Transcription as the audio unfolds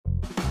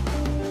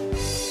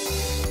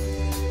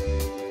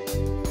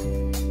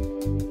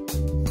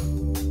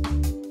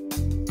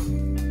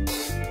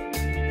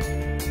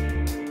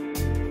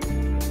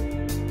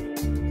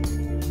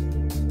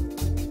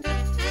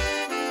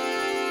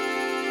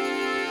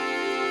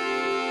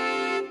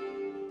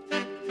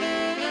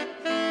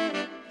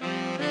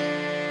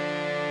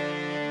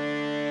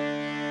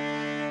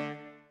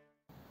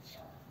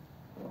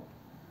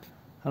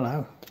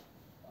Hello.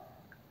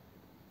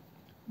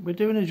 We're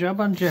doing a job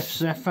on Geoff's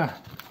Zephyr.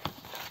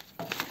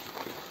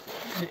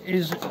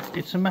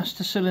 It's a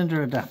master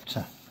cylinder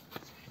adapter.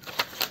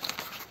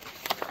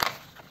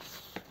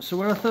 So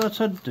what I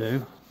thought I'd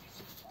do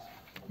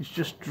is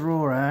just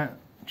draw out,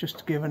 just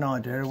to give an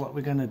idea of what we're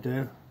going to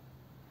do,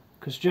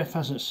 because Geoff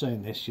hasn't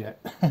seen this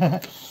yet.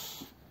 But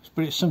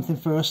it's something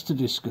for us to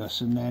discuss.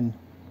 And then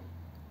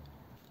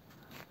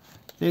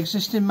the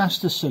existing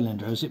master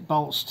cylinder, as it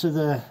bolts to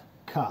the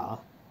car,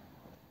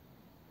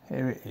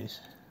 here it is,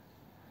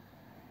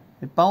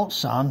 it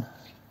bolts on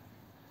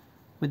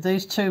with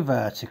these two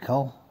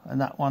vertical and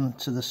that one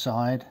to the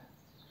side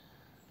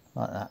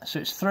like that. So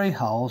it's 3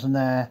 holes and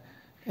they're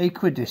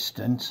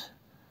equidistant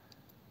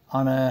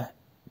on a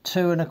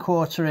 2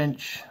 1/4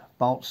 inch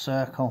bolt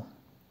circle,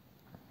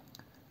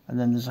 and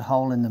then there's a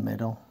hole in the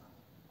middle.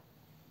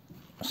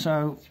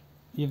 So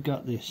you've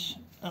got this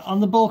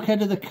on the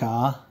bulkhead of the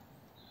car.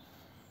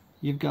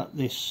 You've got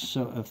this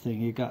sort of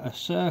thing. You've got a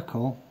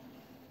circle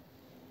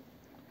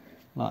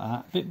like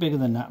that, a bit bigger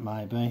than that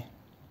maybe,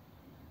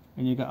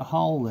 and you've got a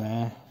hole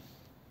there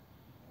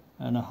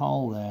and a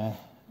hole there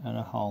and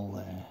a hole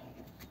there.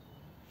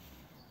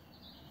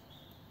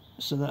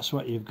 So that's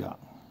what you've got.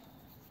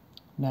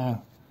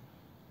 Now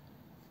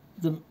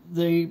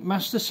the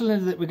master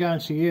cylinder that we're going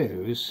to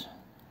use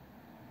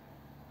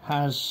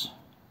has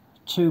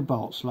 2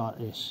 bolts like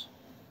this.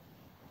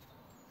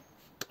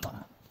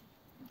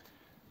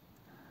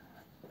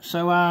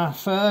 So our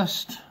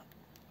first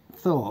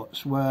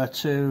thoughts were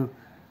to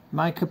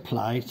make a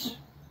plate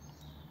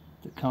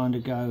that kind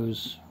of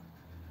goes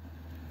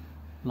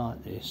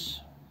like this.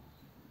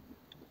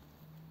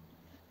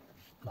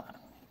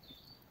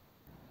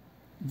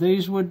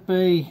 These would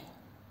be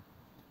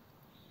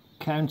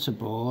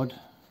counterboard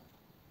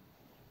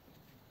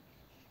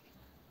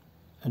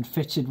and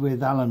fitted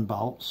with Allen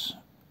bolts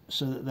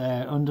so that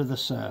they're under the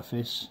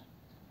surface.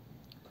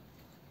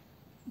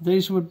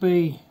 These would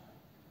be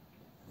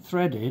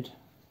threaded.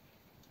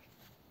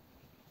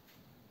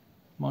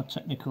 My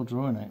technical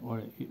drawing ain't what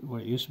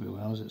it used to be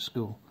when I was at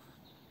school.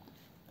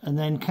 And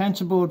then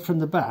counterboard from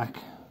the back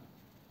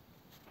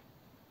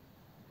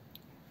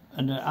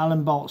and an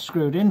Allen bolt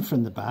screwed in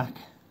from the back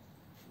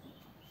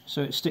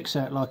so it sticks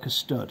out like a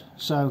stud.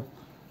 So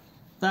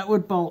that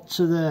would bolt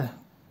to the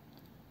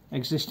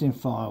existing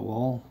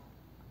firewall,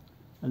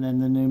 and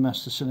then the new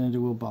master cylinder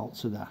will bolt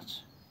to that.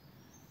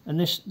 And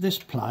this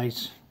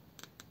plate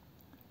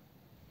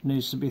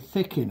needs to be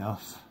thick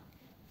enough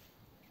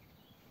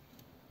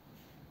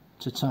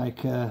to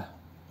take a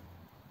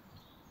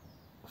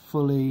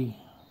fully,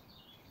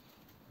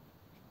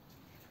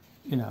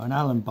 you know, an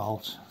Allen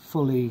bolt,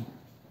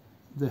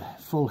 the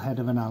full head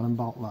of an Allen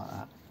bolt like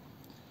that,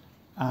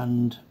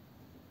 and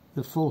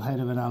the full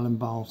head of an Allen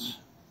bolt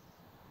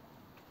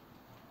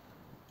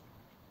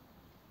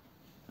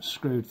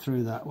screwed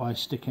through that way,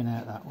 sticking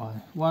out that way.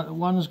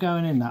 One's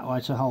going in that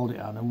way to hold it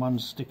on, and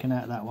one's sticking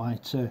out that way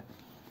to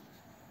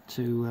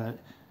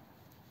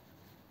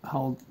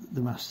hold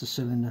the master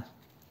cylinder.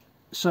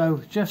 So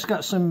Geoff's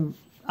got some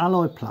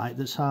alloy plate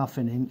that's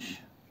 1/2 inch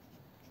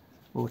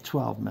or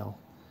 12mm,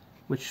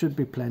 which should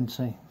be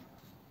plenty.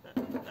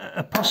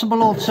 A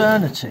possible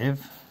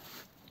alternative,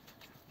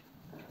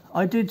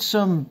 I did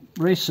some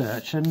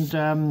research, and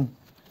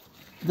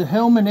the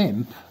Hillman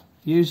Imp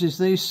uses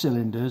these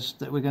cylinders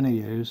that we're going to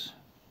use,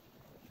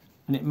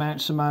 and it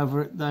mounts them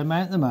over. They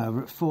mount them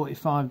over at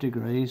 45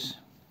 degrees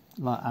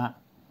like that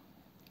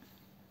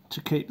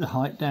to keep the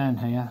height down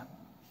here,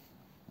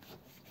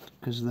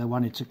 because they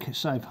wanted to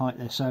save height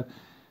there. So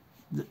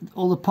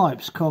all the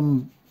pipes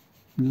come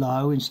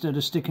low instead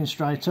of sticking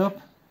straight up.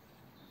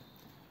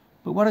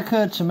 But what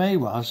occurred to me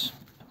was,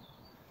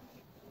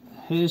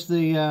 here's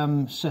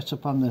the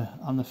setup on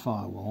the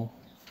firewall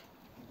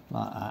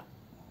like that.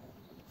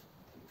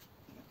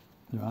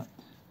 Right.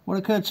 What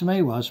occurred to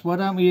me was, why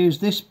don't we use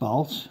this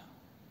bolt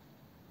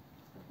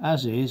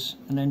as is,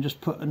 and then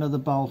just put another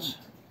bolt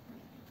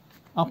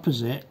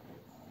opposite.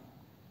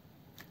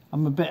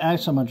 I'm a bit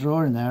out on my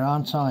drawing there,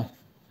 aren't I?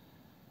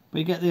 But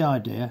you get the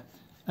idea.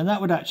 And that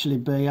would actually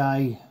be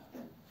a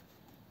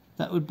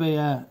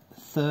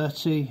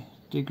 30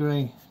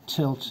 degree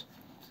tilt.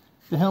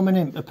 The Hillman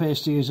Imp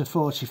appears to use a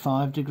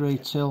 45 degree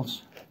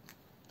tilt.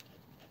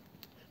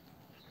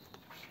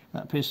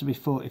 That appears to be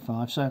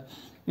 45. So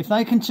if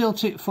they can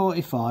tilt it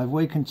 45,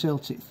 we can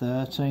tilt it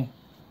 30.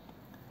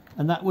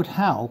 And that would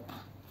help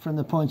from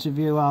the point of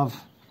view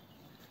of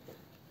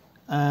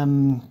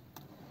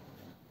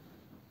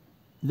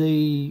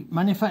the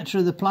manufacture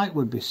of the plate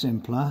would be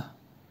simpler,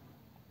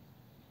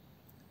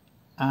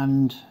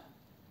 and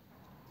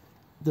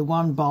the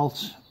one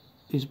bolt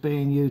is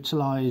being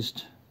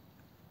utilised,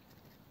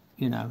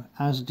 you know,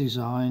 as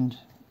designed.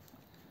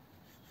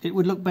 It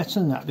would look better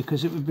than that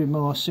because it would be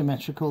more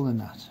symmetrical than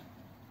that.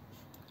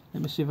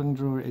 Let me see if I can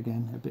draw it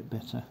again a bit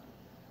better.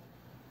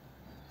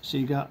 So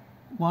you got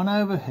one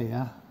over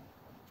here,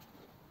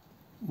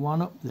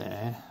 one up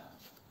there,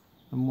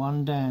 and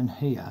one down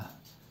here.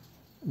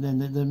 Then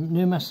the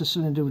new master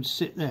cylinder would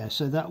sit there,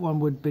 so that one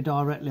would be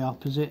directly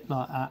opposite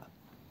like that.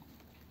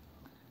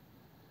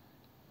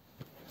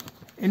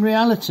 In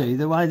reality,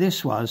 the way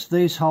this was,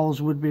 these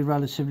holes would be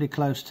relatively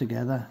close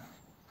together.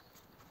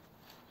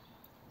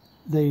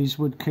 These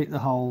would keep the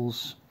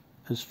holes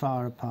as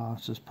far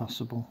apart as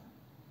possible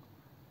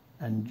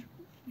and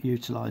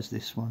utilise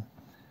this one.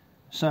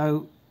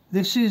 So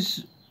this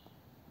is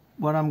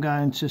what I'm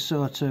going to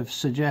sort of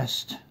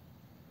suggest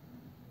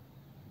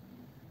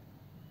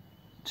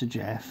to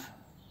Geoff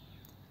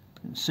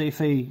and see if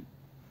he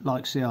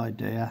likes the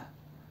idea.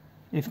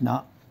 If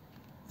not,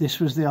 this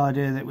was the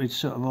idea that we'd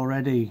sort of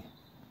already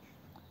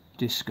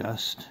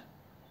discussed.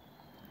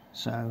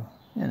 So,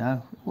 you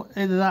know,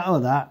 either that or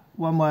that,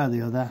 one way or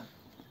the other,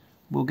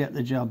 we'll get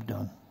the job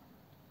done.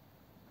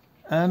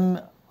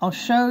 I'll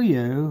show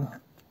you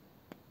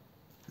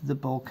the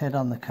bulkhead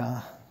on the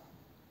car.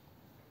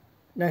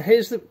 Now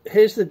here's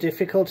the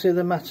difficulty of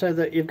the matter,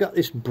 that you've got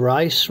this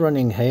brace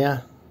running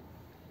here.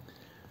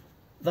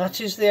 That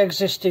is the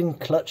existing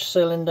clutch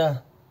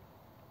cylinder,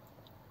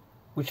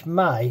 which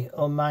may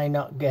or may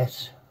not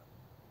get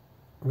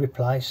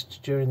replaced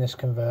during this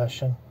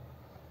conversion.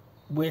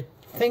 We're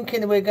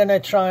thinking we're going to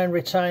try and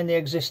retain the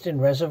existing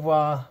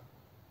reservoir.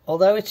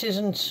 Although it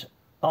isn't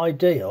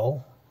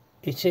ideal,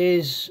 it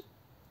is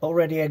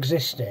already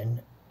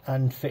existing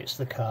and fits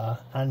the car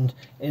and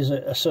is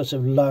a sort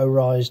of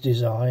low-rise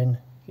design.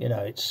 You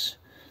know,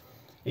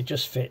 it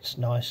just fits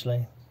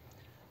nicely.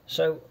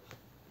 So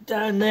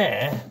down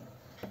there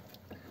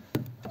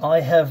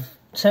I have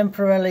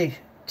temporarily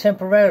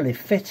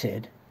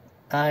fitted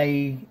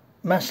a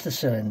master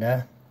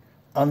cylinder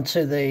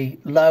onto the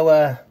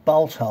lower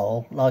bolt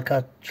hole, like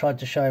I tried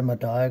to show in my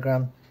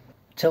diagram,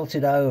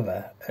 tilted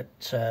over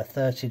at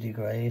 30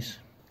 degrees.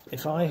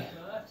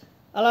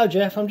 Hello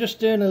Geoff, I'm just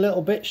doing a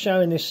little bit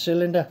showing this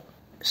cylinder.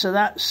 So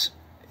that's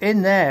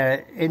in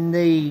there in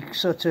the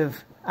sort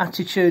of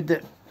attitude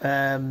that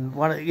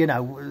you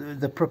know,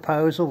 the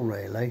proposal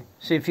really.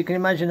 So if you can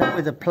imagine that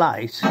with a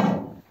plate,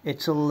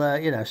 it'll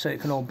you know, so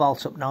it can all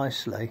bolt up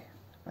nicely.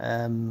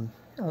 You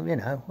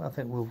know, I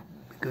think we'll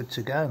be good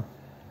to go.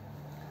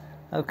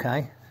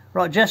 Okay,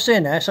 right, Geoff's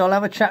in there, so I'll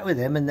have a chat with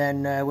him and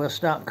then we'll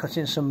start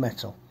cutting some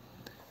metal.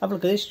 Have a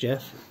look at this,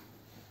 Geoff.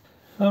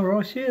 Oh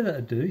right, yeah,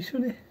 that'd do,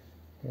 shouldn't it?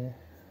 Yeah.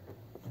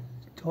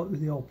 Tight with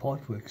the old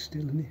pipework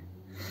still, isn't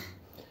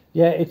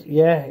it?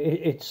 Yeah,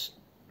 it's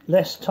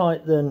less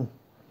tight than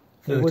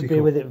vertical. It would be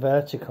with it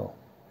vertical.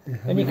 Yeah,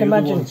 and you can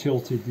imagine the other one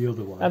tilted the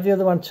other way. Have the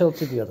other one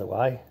tilted the other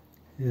way.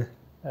 Yeah.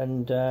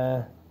 And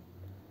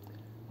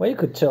well, you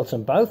could tilt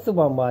them both the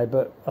one way,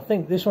 but I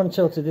think this one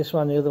tilted this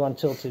one, the other one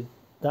tilted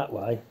that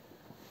way.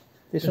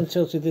 This one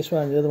tilted this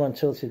way, and the other one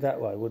tilted that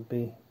way would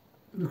be.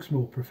 Looks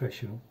more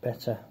professional.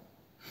 Better.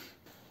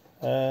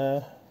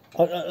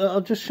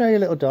 I'll just show you a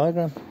little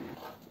diagram.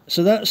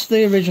 So that's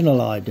the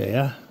original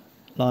idea,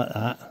 like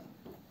that.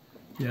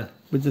 Yeah.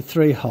 With the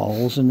 3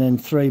 holes and then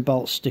 3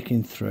 bolts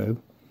sticking through.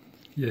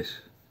 Yes.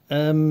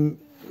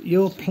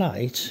 Your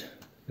plate.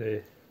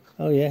 There.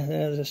 Oh yeah,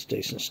 that's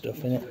decent stuff,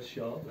 isn't it?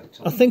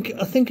 I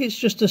think it's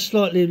just a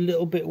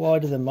little bit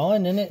wider than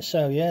mine, isn't it?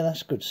 So yeah,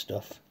 that's good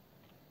stuff.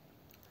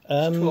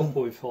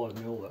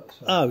 12.5 mil that.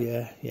 So. Oh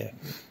yeah.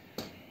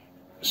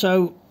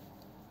 So,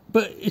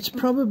 but it's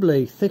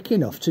probably thick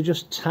enough to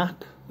just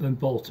tap and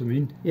bolt them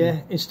in.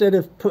 Yeah, instead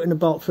of putting a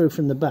bolt through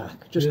from the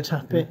back, just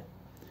tap it,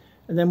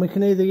 and then we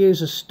can either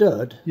use a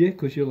stud. Yeah,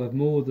 because you'll have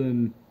more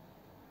than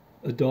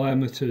a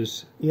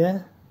diameter's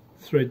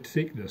thread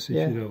thickness, if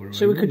you know what I mean.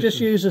 So we could just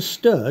use a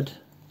stud.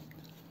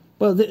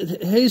 Well,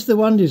 here's the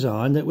one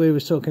design that we were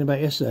talking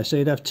about yesterday. So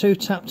you'd have 2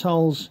 tapped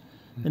holes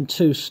and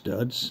 2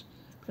 studs,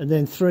 and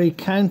then 3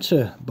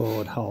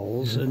 counterboard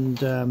holes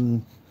and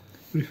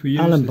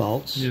Allen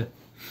bolts. Yeah.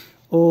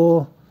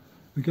 Or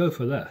we go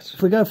for that.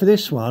 If we go for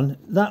this one,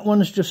 that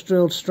one's just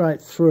drilled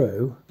straight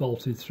through,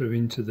 bolted through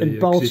into the and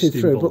bolted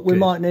through. bulkhead. But we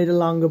might need a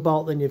longer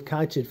bolt than you've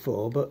catered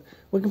for. But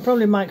we can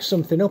probably make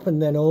something up and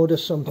then order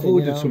something. I've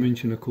ordered some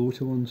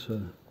 1.25 ones.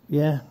 So.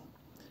 Yeah.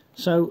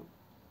 So,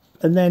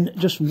 and then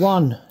just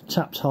 1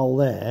 tapped hole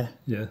there.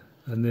 Yeah,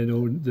 and then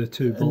all the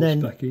 2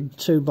 bolts back in.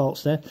 2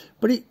 bolts there.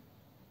 But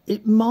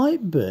it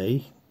might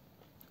be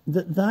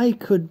that they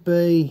could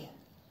be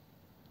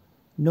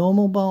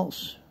normal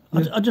bolts.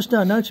 Yeah. I just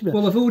don't know, to be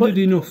honest. Well, I've ordered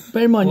enough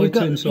bear in mind, high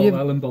tensile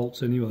Allen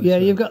bolts anyway. Yeah, so.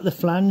 You've got the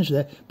flange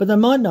there, but they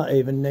might not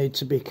even need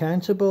to be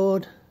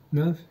counterbored.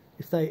 No.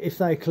 If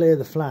they clear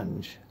the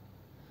flange,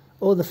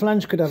 or the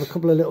flange could have a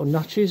couple of little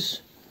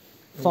notches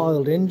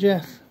filed in,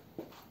 Geoff.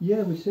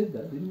 Yeah, we said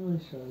that, didn't we?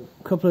 So.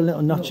 A couple of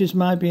little notches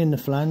maybe in the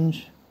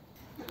flange.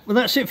 Well,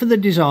 that's it for the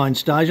design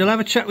stage. I'll have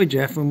a chat with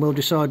Geoff and we'll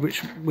decide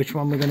which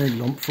one we're going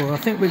to lump for. I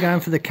think we're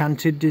going for the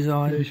canted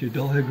design. There's your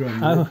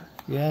diagram. Oh,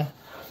 yeah.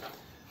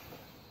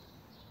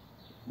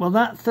 Well,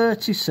 that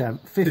 57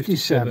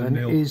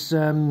 is 2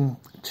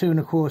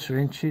 1/4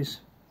 inches.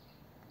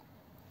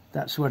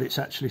 That's what it's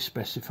actually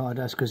specified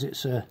as, because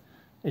it's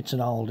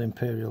an old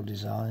imperial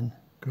design.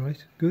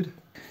 Great, good.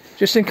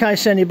 Just in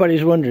case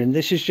anybody's wondering,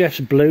 this is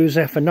Geoff's blue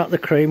Zephyr, not the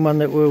cream one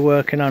that we were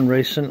working on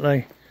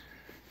recently.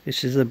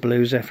 This is the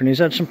blue Zephyr, and he's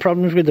had some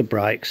problems with the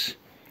brakes,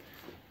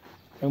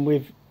 and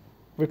we've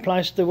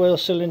replaced the wheel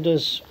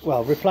cylinders,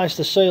 well, replaced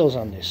the seals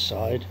on this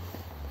side,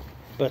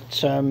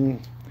 but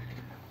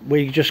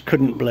we just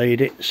couldn't bleed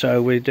it,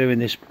 so we're doing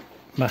this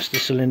master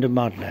cylinder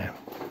mod now.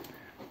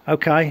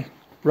 Okay,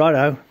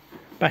 righto,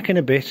 back in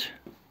a bit.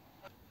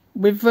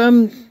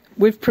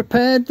 We've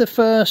prepared the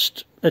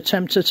first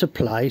attempt at a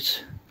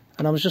plate,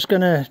 and I was just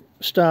going to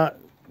start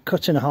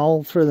cutting a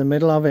hole through the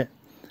middle of it.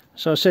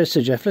 So I said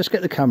to Geoff, let's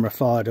get the camera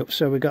fired up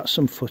so we got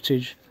some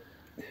footage.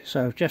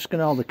 So Geoff's going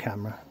to hold the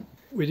camera.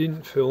 We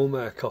didn't film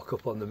our cock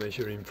up on the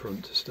measuring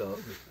front to start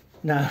with.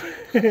 No,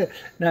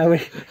 no,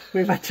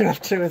 we've had to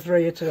have 2 or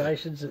 3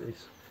 iterations of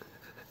this.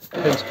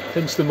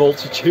 Hence the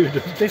multitude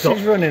of... This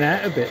is running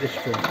out a bit, this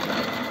front.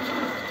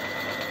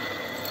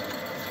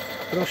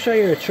 But I'll show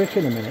you a trick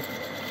in a minute.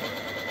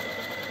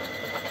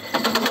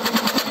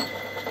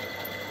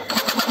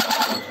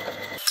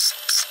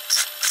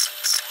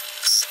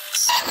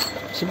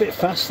 It's a bit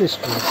fast, this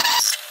one.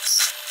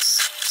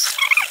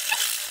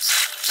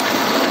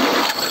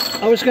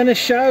 I was going to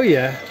show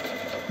you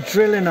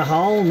drilling a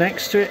hole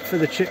next to it for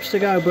the chips to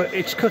go, but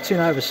it's cutting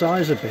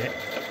oversize a bit,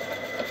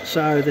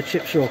 so the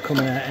chips are all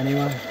coming out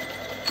anyway.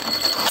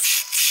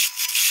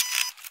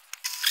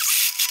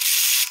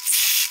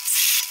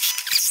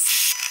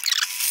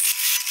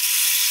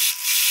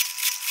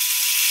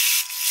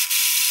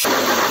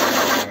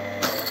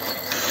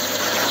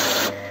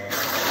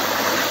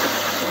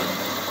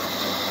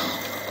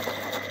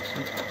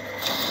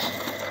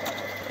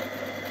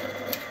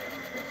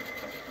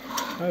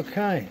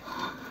 Okay,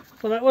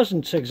 well that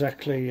wasn't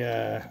exactly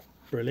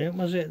brilliant,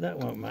 was it? That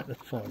won't make the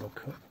final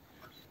cut.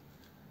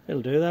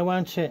 It'll do though,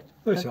 won't it?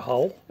 Well, it's a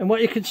hole. And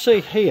what you can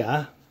see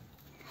here,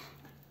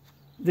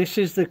 this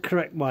is the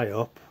correct way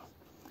up.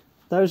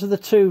 Those are the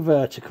 2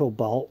 vertical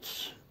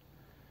bolts.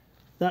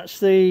 That's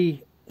the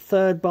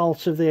 3rd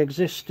bolt of the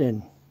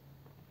existing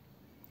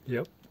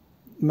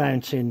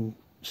mounting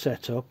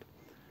setup.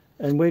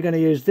 And we're going to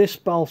use this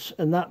bolt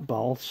and that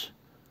bolt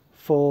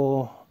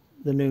for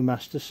the new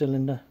master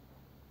cylinder.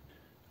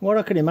 What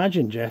I can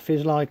imagine, Geoff,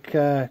 is like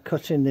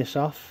cutting this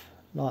off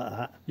like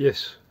that.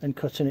 Yes. And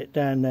cutting it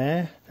down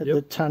there at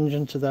the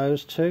tangent to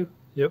those 2.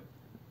 Yep.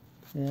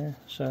 Yeah.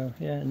 So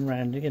yeah, and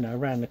round, you know,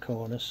 round the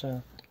corners.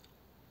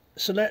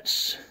 So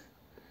let's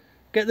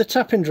get the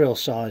tapping drill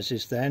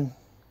sizes then.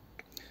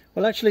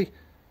 Well, actually,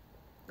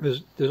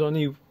 there's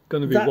only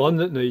going to be one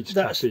that needs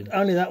tapping.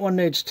 Only that one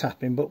needs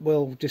tapping, but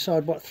we'll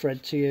decide what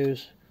thread to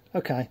use.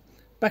 Okay.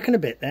 Back in a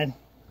bit then.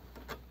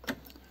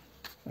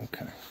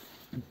 Okay.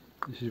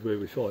 This is where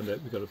we find out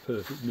we've got a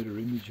perfect mirror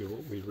image of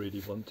what we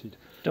really wanted.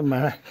 Doesn't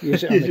matter,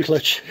 use it on the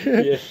clutch.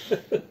 Yeah.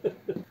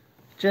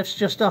 Geoff's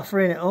just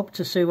offering it up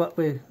to see what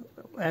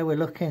how we're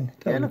looking.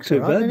 Don't look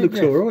too bad,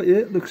 looks alright, yeah,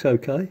 it looks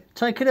okay.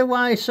 Take it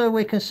away so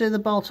we can see the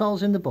bolt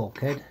holes in the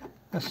bulkhead.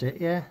 That's it,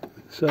 yeah.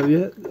 So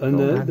yeah,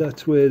 and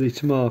that's where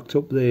it's marked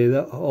up there,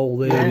 that hole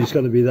there, and it's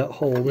going to be that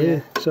hole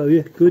there. So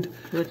yeah, good.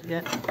 Good,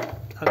 yeah.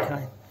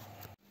 Okay.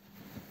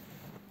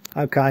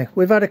 Okay,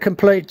 we've had a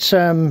complete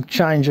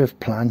change of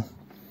plan.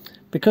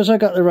 Because I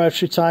got the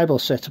rotary table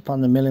set up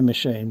on the milling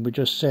machine, we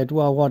just said,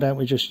 well, why don't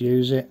we just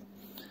use it?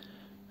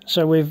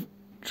 So we've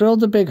drilled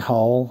the big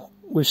hole,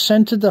 we've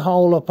centred the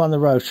hole up on the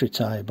rotary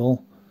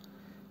table,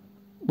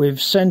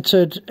 we've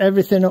centred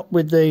everything up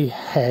with the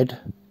head,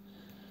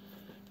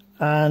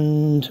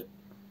 and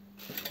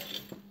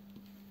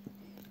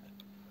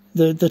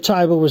the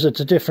table was at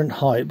a different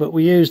height, but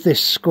we used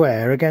this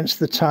square against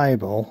the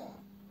table,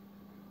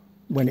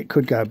 when it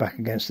could go back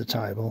against the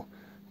table,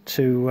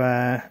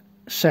 to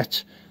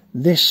set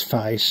this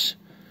face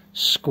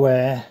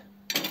square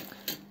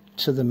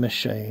to the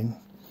machine.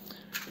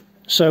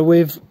 So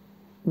we've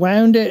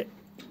wound it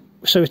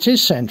so it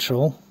is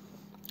central,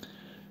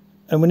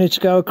 and we need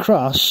to go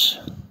across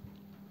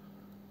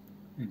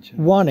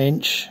 1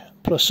 inch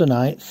plus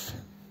 1/8.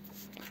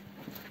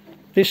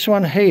 This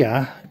one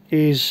here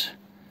is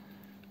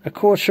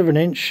 1/4 of an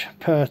inch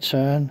per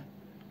turn.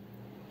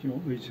 Do you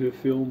want me to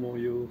film or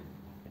you?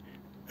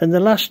 And the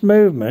last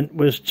movement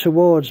was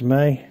towards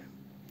me.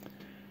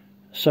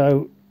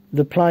 So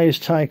the play is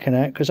taken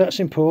out, because that's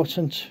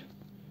important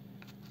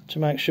to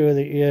make sure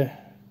that you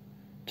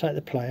take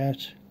the play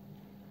out.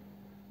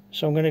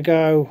 So I'm going to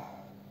go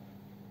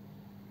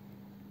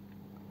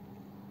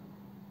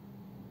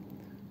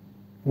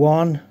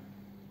 1,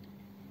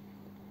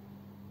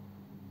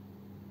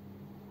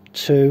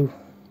 2,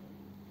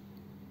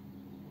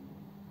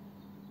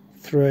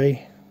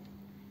 3,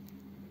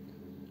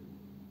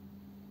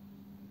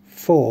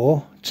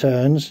 4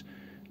 turns,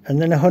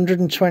 and then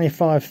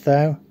 125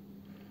 thou.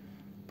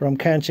 But I'm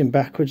counting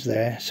backwards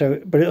there, so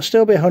but it'll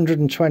still be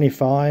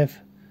 125.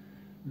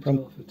 It's half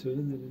a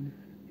turn then, isn't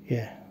it?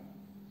 Yeah.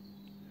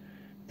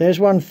 There's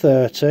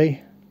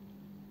 130.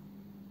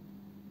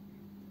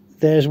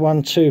 There's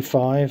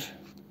 125.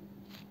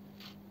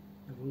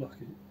 Have a look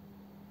at it.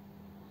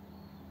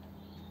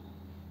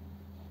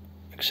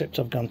 Except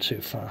I've gone too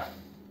far.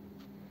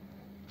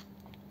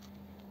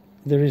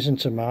 There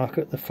isn't a mark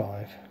at the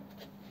 5.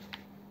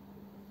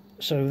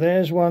 So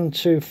there's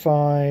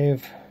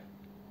 125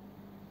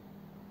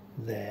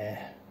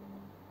 there.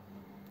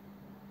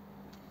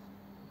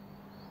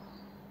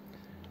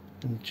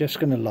 And Geoff's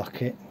going to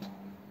lock it.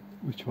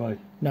 Which way?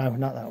 No,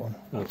 not that one.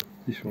 Oh,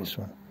 this one. This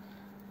one.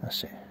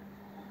 That's it.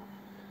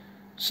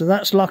 So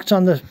that's locked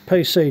on the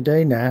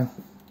PCD now.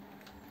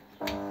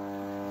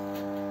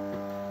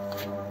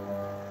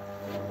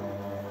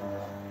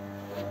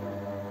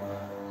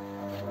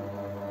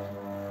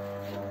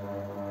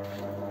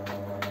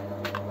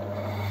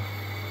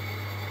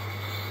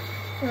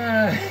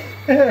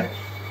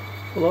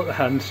 I like the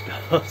hand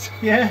start.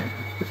 Yeah.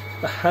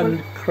 The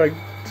hand cranked.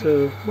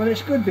 Well,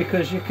 it's good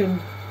because you can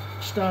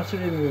start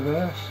it in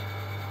reverse.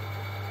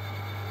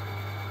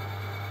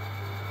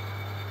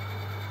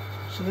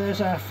 So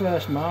there's our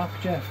first mark,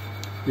 Geoff.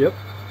 Yep.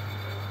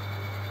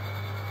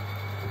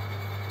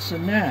 So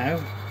now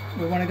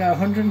we want to go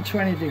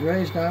 120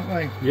 degrees, don't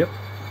we? Yep.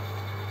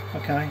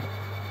 Okay.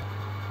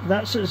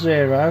 That's at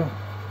 0.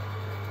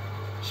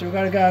 So we've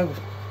got to go.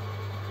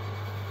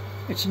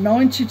 It's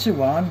 90 to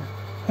 1.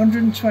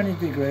 120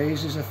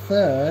 degrees is a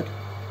third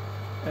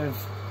of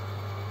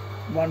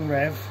 1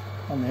 rev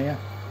on here.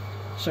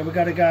 So we've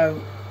got to go.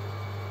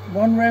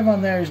 1 rev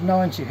on there is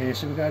 90 here,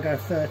 so we've got to go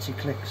 30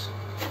 clicks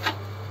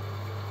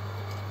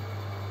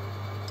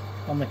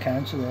on the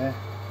counter there.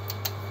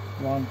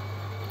 1,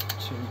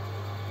 2,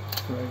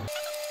 3.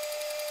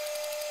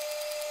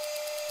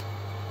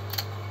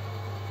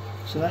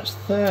 So that's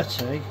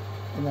 30,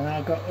 and then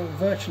I've got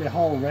virtually a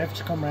whole rev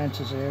to come round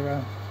to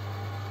 0.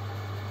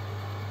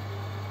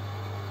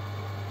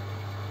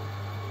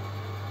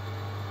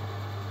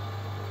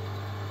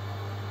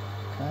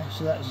 Okay,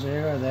 so that's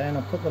 0 there, and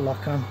I'll put the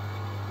lock on.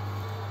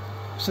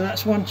 So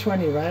that's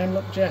 120 round,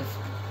 look, Geoff.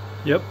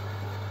 Yep.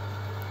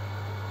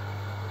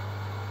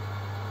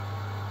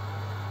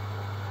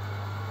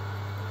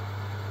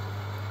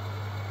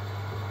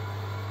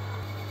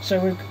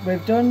 So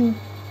we've done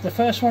the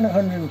first one at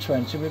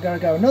 120, we've got to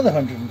go another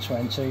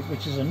 120,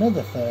 which is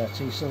another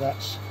 30, so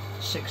that's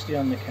 60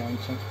 on the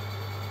counter.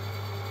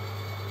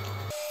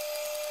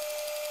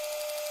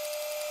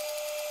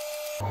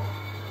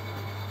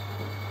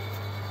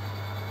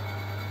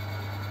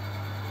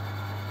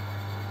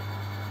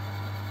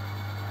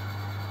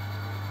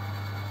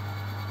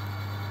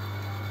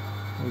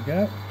 There we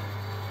go.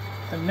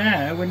 And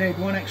now we need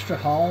one extra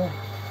hole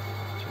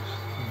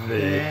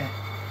there.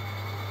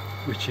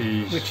 Which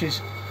is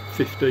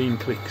 15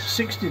 clicks.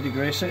 60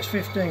 degrees, so it's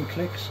 15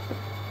 clicks.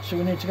 So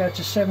we need to go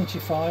to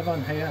 75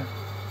 on here.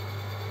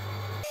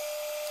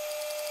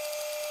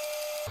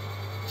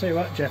 Tell you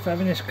what, Geoff,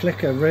 having this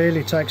clicker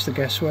really takes the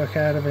guesswork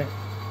out of it.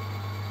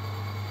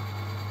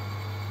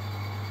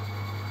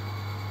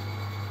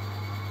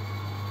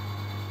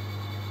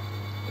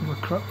 I'm a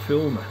crap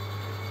filmer.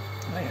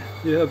 Oh, yeah.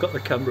 Yeah, I've got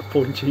the camera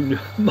pointing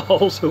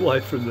miles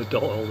away from the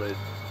dial then.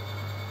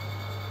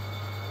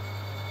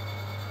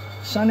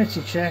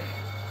 Sanity check.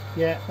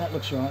 Yeah, that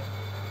looks right.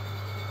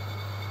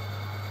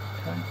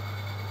 Okay.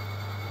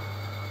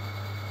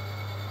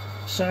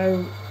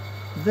 So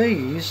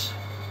these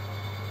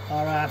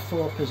are our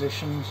 4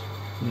 positions.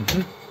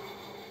 Mm-hmm.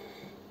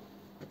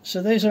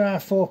 So these are our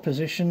 4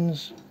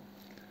 positions.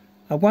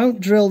 I won't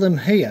drill them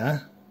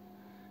here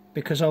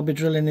because I'll be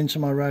drilling into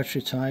my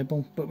rotary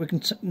table, but we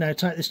can now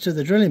take this to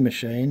the drilling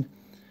machine,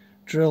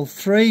 drill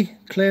 3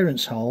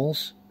 clearance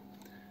holes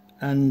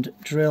and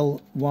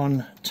drill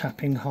 1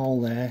 tapping hole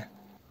there.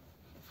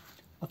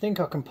 I think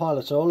I can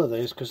pilot all of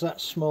these because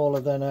that's smaller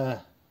than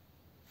a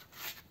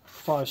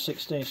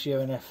 5/16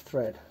 UNF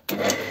thread.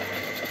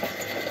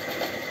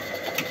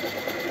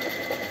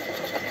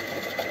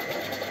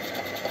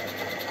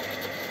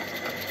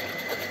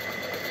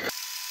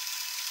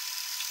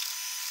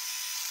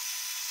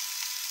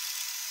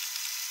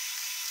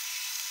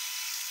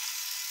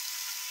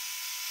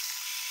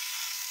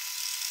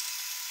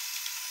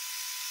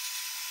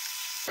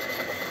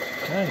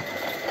 Okay.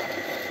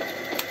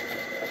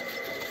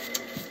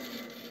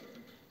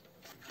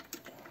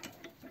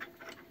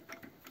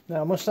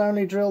 Now I must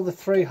only drill the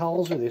 3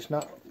 holes with this,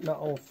 not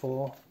all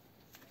 4.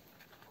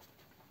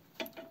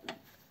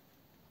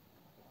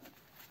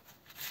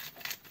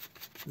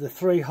 The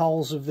 3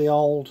 holes of the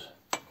old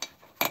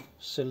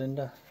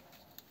cylinder.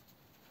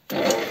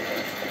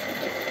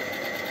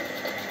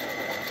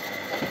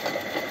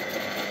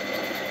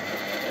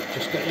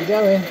 Just get you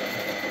going.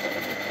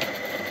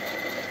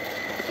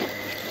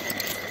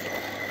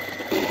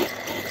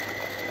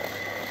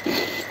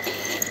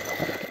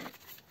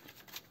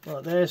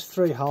 Right, there's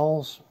 3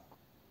 holes.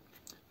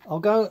 I'll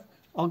go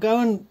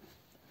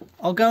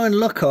and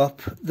look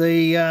up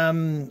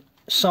the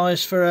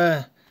size for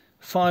a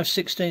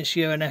 5/16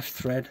 UNF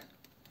thread.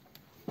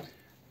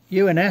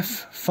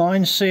 UNF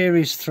fine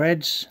series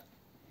threads.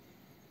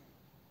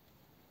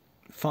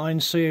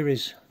 Fine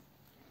series.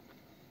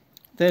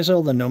 There's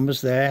all the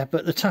numbers there,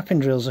 but the tapping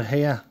drills are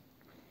here.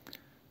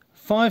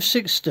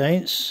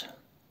 5/16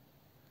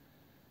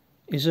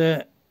 is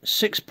a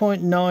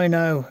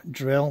 6.90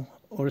 drill,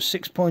 or a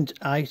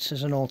 6.8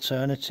 as an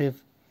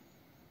alternative.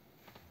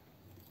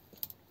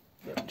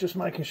 Just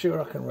making sure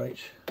I can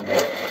reach. Right,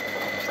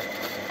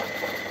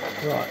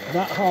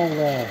 that hole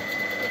there.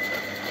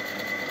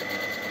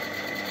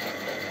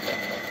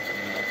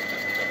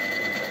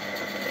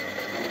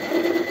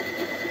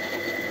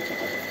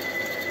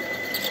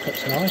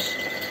 That's nice.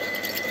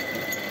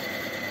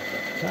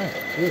 Okay,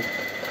 good.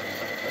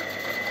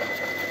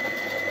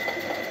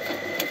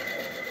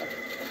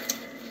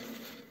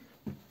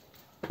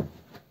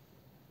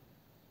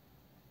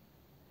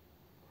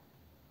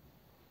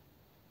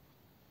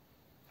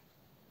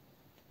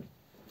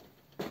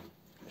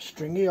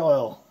 Stringy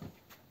oil.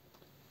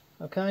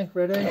 Okay,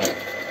 ready?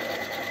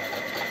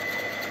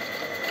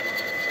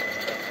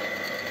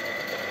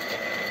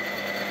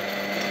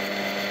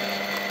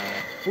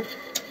 Oop.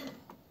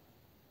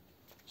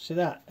 See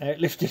that? It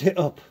lifted it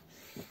up.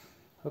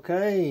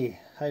 Okay,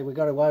 hey, we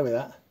got away with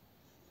that.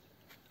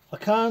 I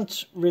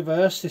can't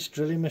reverse this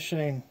drilling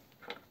machine.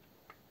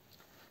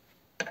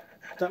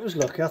 That was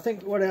lucky. I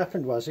think what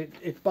happened was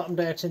it bottomed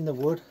out in the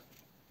wood.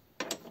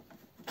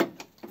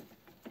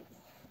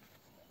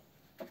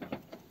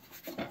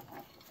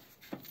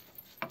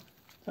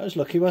 That was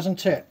lucky,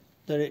 wasn't it?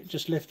 That it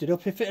just lifted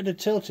up. If it had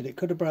tilted, it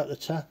could have broke the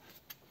tap.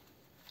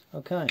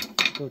 Okay,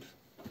 good.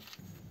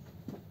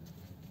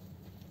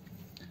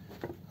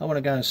 I want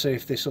to go and see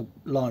if this will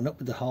line up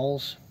with the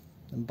holes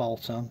and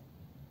bolt on.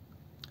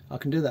 I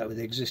can do that with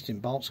the existing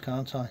bolts,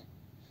 can't I?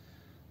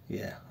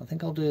 Yeah, I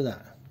think I'll do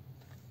that.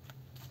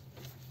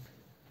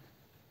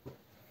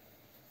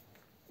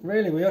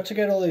 Really, we ought to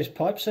get all these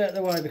pipes out of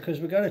the way because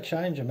we've got to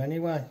change them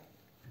anyway.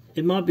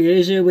 It might be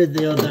easier with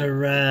the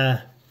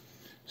other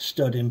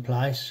stud in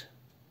place.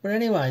 But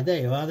anyway,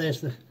 there you are.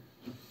 There's the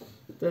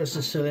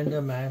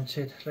cylinder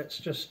mounted. Let's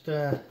just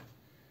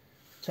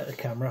take the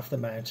camera off the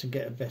mount and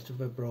get a bit of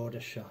a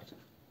broader shot.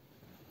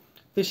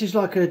 This is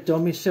like a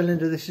dummy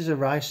cylinder. This is a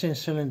racing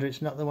cylinder.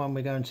 It's not the one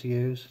we're going to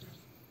use.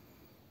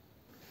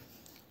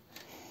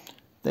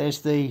 There's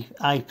the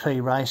AP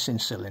racing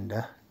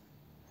cylinder.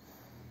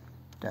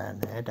 Down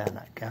there, down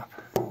that gap.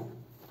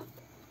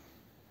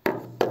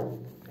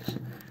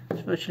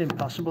 It's virtually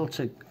impossible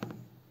to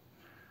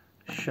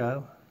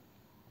show.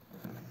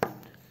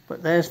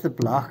 But there's the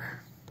block.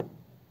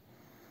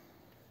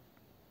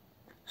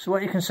 So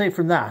what you can see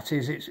from that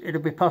is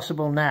it'll be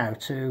possible now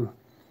to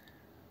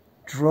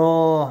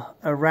draw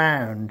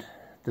around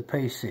the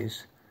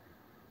pieces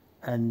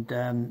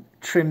and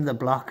trim the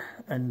block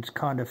and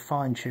kind of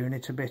fine tune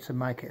it a bit and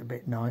make it a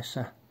bit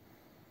nicer.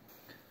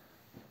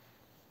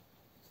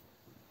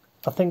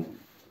 I think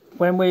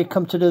when we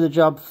come to do the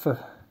job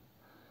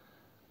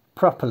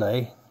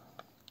properly,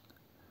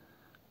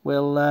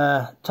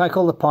 we'll take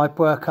all the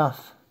pipework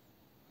off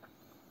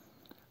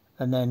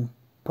and then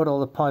put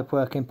all the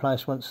pipework in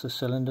place once the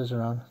cylinders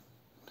are on.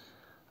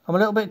 I'm a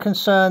little bit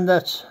concerned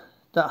that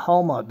that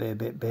hole might be a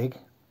bit big,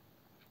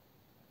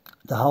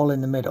 the hole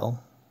in the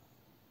middle,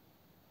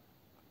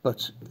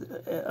 but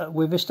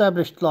we've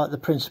established like the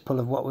principle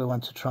of what we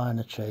want to try and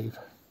achieve.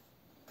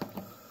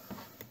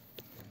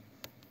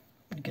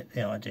 Get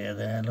the idea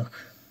there, look.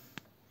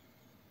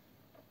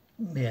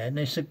 Yeah, it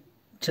needs to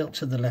tilt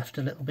to the left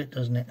a little bit,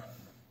 doesn't it?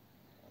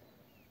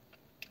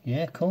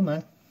 Yeah, cool,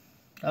 man.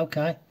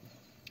 Okay.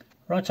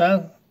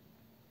 Righto.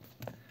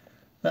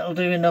 That'll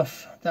do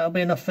enough. That'll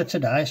be enough for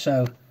today,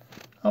 so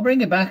I'll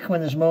bring you back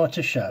when there's more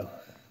to show.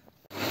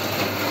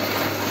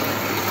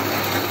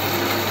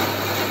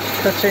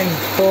 Cutting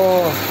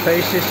 4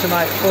 pieces to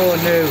make 4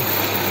 new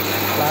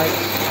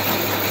plates.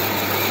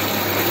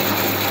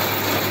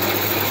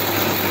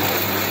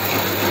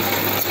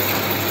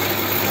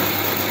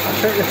 I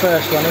took the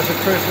first one as a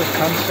proof of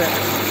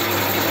concept.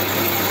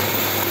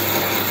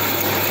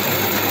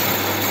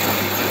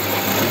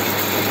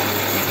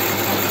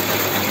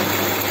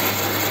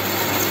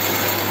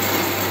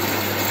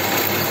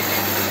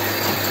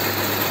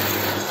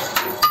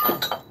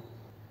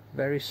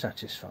 Very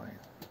satisfying.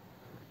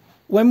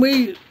 When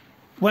we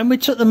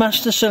took the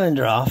master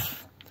cylinder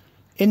off,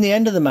 in the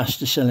end of the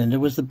master cylinder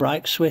was the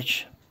brake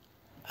switch,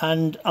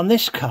 and on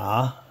this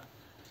car,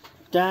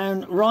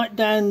 right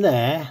down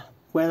there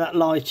where that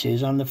light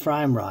is on the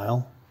frame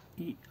rail,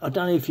 I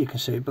don't know if you can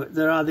see it, but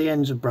there are the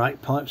ends of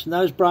brake pipes, and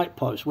those brake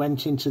pipes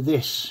went into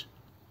this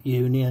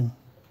union,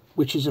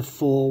 which is a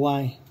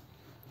 4-way.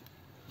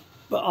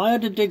 But I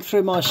had to dig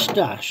through my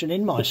stash, and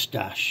in my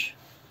stash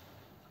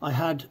I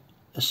had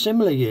a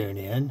similar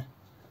union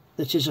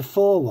that is a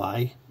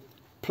 4-way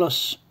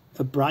plus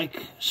a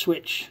brake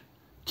switch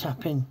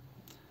tapping.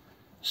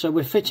 So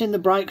we're fitting the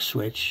brake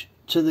switch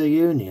to the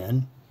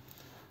union,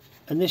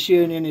 and this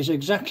union is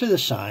exactly the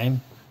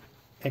same,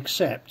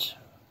 except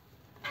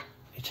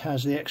it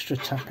has the extra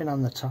tapping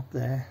on the top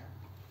there.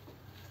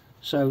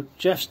 So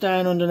Geoff's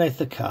down underneath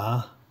the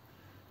car.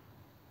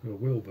 It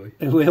will be.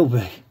 It will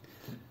be.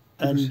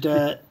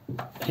 And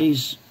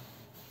he's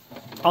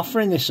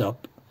offering this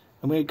up,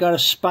 and we've got to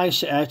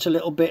space it out a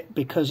little bit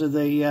because of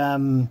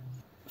the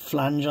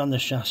flange on the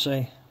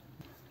chassis.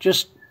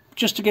 Just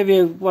to give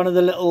you one of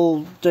the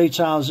little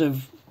details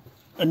of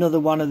another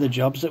one of the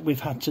jobs that we've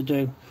had to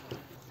do.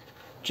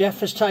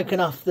 Geoff has taken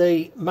off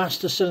the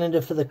master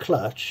cylinder for the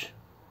clutch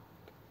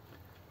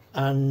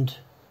and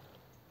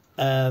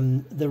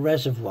the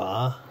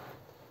reservoir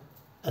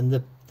and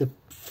the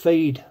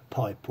feed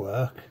pipe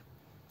work,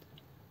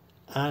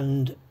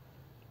 and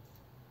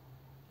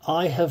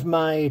I have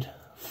made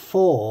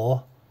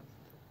 4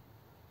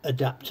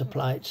 adapter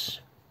plates,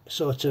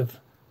 sort of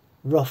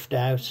roughed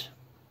out.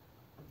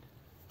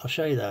 I'll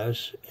show you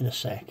those in a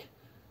sec,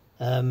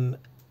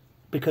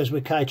 because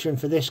we're catering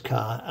for this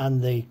car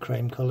and the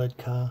cream coloured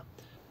car.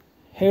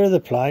 Here are the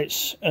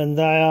plates, and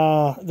they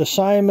are the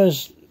same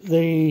as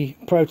the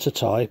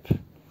prototype,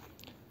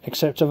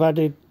 except I've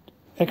added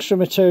extra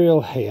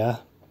material here,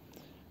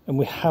 and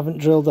we haven't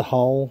drilled the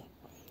hole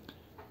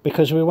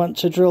because we want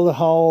to drill the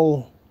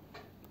hole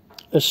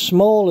as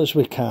small as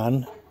we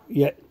can,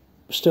 yet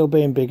still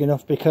being big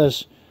enough,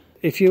 because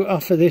if you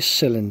offer this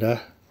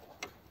cylinder,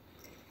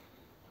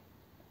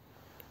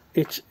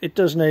 it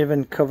doesn't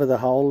even cover the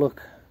hole,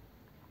 look,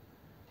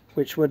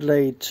 which would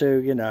lead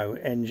to, you know,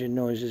 engine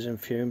noises and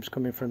fumes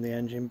coming from the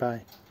engine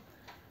bay.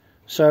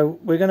 So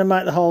we're going to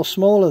make the hole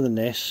smaller than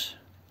this,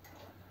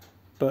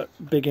 but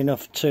big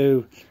enough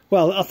to,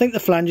 well, I think the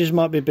flanges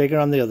might be bigger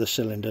on the other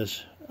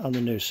cylinders, on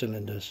the new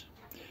cylinders.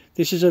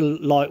 This is a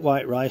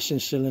lightweight racing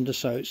cylinder,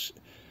 so it's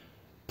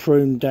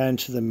pruned down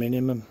to the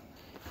minimum.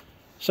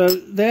 So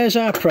there's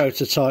our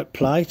prototype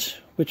plate,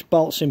 which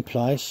bolts in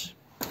place.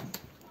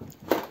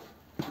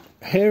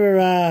 Here are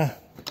our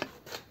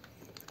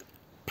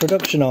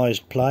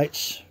productionised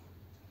plates,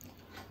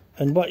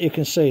 and what you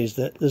can see is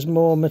that there's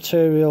more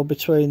material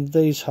between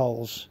these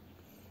holes.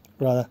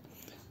 Rather,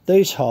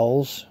 these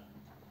holes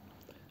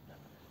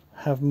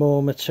have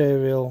more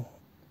material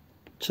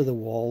to the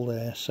wall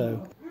there.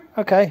 So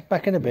okay,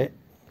 back in a bit.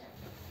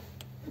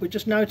 We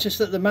just noticed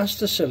that the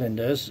master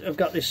cylinders have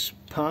got this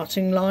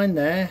parting line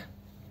there,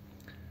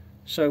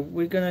 so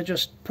we're going to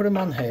just put them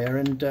on here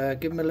and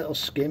give them a little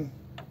skim,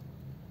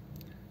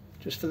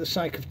 just for the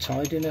sake of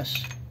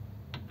tidiness,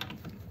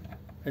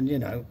 and, you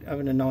know,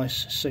 having a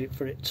nice seat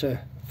for it to,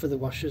 for the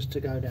washers to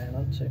go down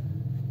onto.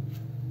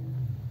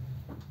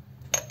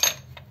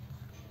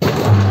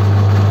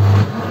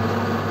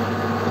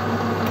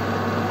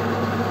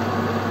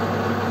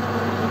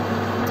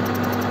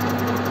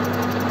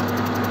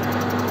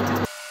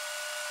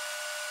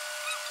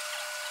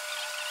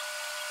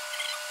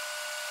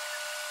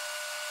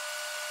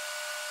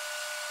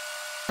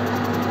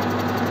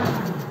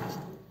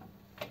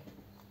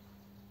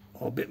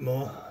 Or a bit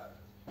more.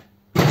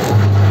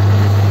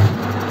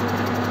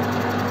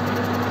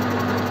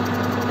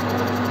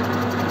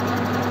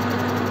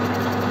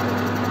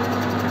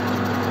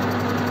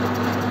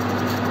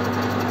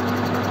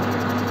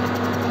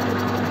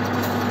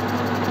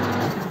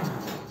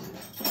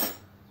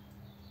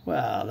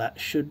 Well, that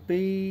should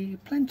be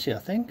plenty, I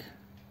think.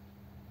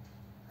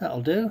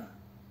 That'll do.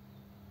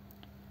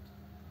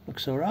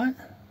 Looks alright.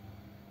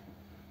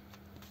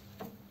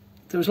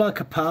 There was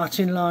like a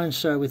parting line,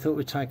 so we thought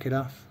we'd take it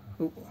off.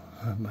 Oh,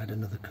 I made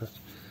another cut.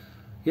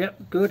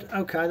 Yep, good.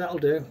 Okay, that'll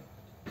do.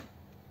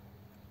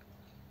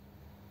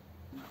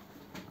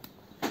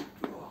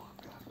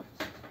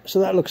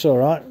 So that looks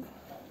alright.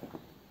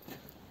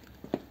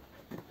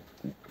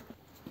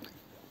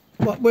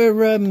 What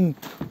we're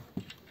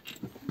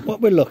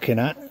looking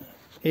at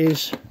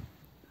is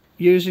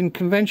using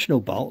conventional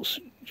bolts.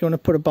 Do you want to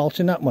put a bolt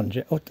in that one,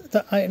 Geoff? Or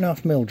that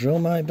 8.5mm drill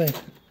maybe,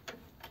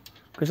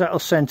 because that'll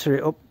centre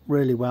it up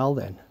really well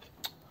then.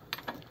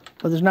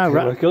 Well, there's no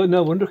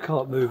no wonder I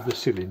can't move the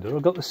cylinder.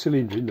 I've got the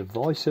cylinder in the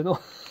vice and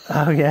all.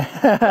 Oh yeah.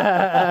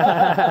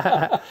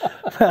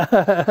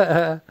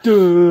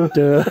 Duh.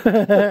 Duh.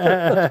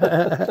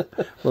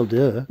 Well,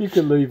 duh. You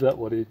can leave that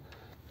one in.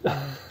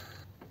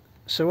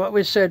 So what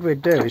we said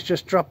we'd do is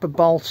just drop a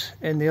bolt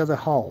in the other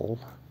hole.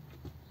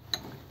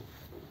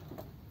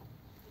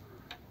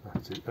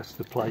 That's it. That's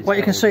the place. What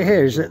you can see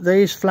here is that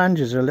these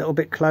flanges are a little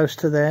bit close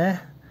to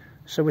there,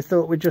 so we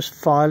thought we'd just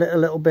file it a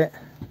little bit.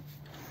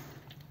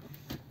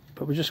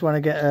 But we just want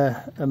to get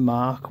a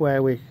mark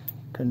where we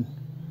can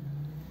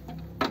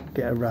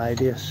get a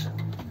radius.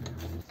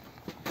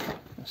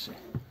 Let's see.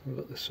 I've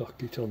got the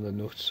socket on the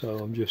nut, so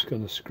I'm just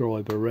going to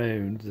scribe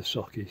around the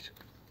socket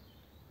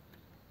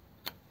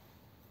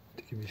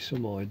to give me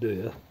some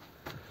idea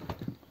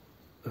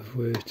of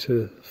where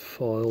to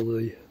file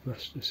the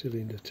master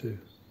cylinder to.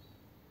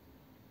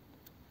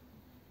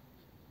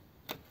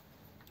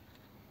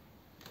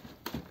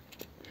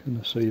 Can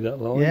I see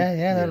that line?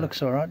 Yeah, that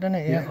looks alright, doesn't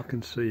it? Yeah, I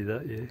can see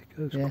that, yeah. It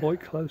goes quite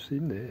close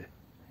in there.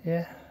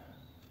 Yeah.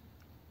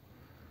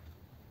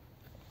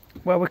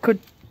 Well, we could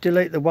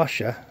delete the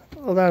washer,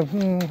 although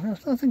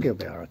I think it'll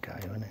be okay,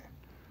 won't it?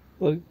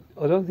 Well,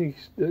 I don't think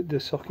the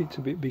socket's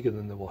a bit bigger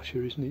than the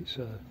washer, isn't it?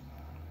 So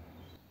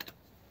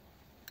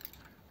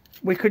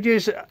we could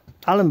use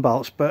Allen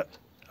bolts, but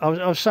I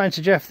was saying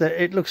to Geoff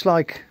that it looks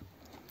like,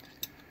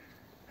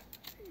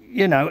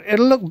 you know,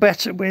 it'll look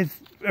better with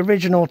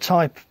original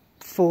type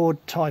Ford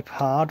type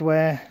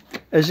hardware,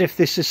 as if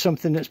this is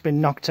something that's been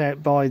knocked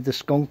out by the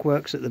skunk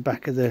works at the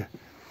back of the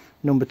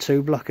number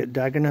 2 block at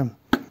Dagenham.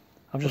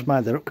 I've just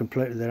made that up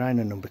completely. There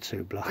ain't a number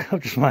 2 block.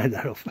 I've just made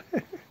that up.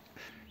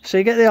 So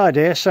you get the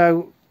idea.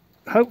 So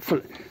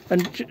hopefully,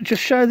 and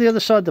just show the other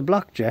side of the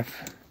block,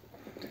 Geoff.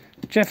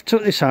 Geoff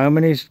took this home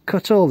and he's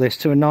cut all this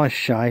to a nice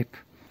shape,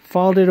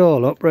 filed it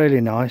all up really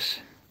nice,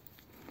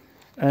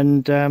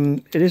 and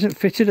it isn't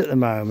fitted at the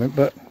moment,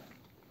 but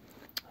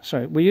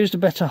sorry, we used a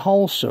better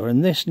hole saw,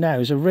 and this now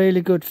is a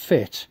really good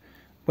fit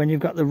when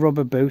you've got the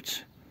rubber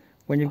boot.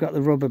 When you've got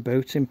the rubber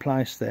boot in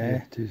place there.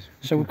 Yeah, it is.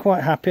 So we're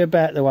quite happy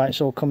about the way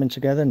it's all coming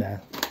together now.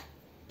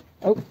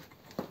 Oh,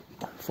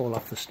 fall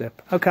off the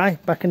step. Okay,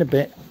 back in a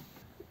bit.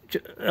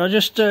 I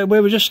just we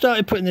were just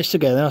started putting this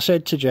together, and I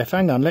said to Geoff,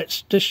 hang on,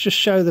 let's just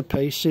show the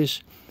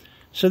pieces.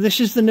 So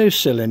this is the new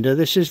cylinder,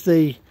 this is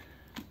the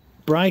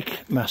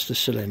brake master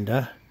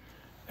cylinder,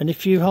 and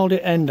if you hold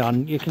it end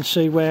on, you can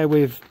see where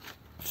we've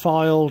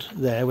filed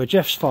there, where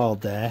Geoff's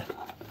filed there.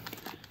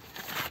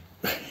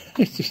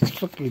 It's just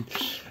fucking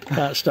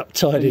can't stop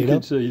tidying you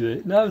up. can see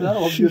that.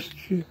 No,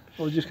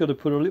 I've just got to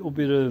put a little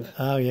bit of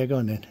Go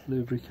on then.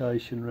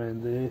 lubrication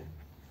around there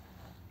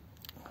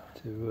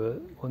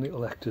to when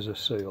it'll act as a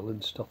seal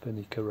and stop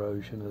any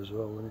corrosion as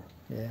well, won't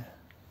it?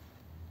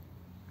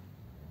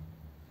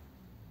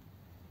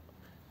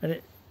 Yeah.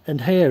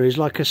 And here is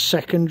like a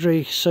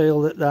secondary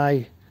seal that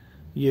they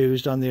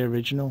used on the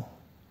original.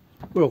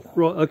 Well,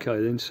 right,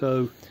 okay then.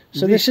 So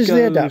this is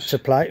the adapter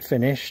plate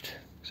finished.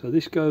 So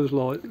this goes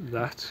like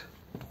that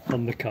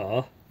on the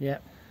car.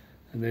 Yep.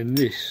 And then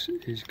this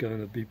is going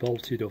to be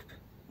bolted up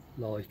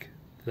like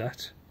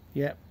that.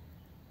 Yep.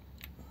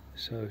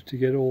 So to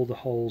get all the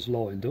holes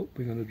lined up,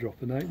 we're going to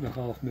drop an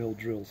 8.5mm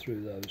drill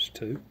through those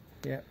two.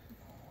 Yep.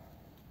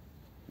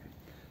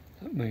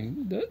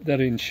 That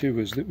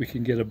ensures that we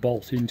can get a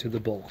bolt into the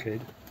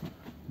bulkhead.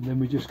 And then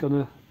we're just going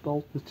to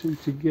bolt the two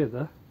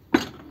together.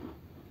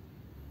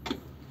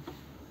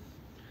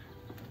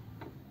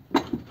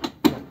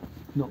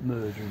 Not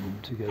merging them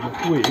together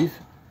with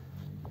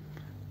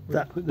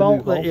that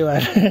bolt that you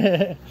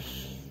had.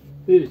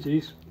 Here it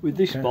is, with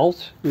this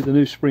bolt with the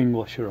new spring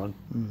washer on,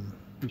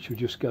 which will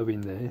just go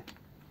in there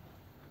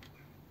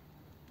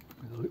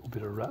with a little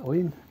bit of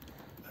rattling.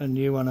 And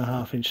you want a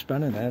 1/2-inch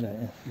spanner there,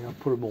 don't you? Yeah, I'll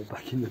put them all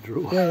back in the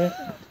drawer.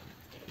 Yeah.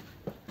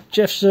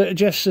 Geoff's a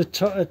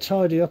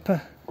tidy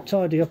upper.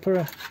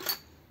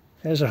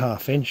 There's a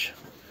 1/2-inch.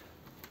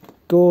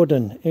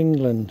 Gordon,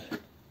 England.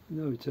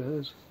 No, it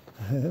has.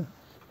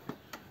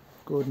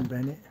 Gordon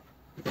Bennett.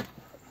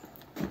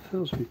 It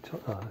feels a bit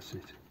tight. Ah, that's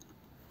it.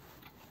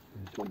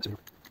 It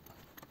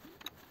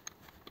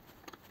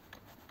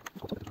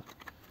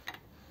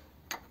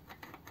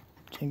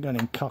ain't got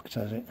him cocked,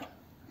 has it?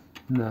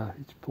 No,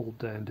 it's pulled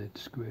down dead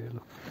square.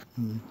 Look.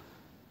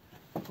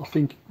 I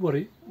think what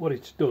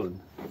it's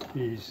done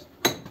is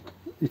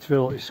it's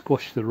felt like it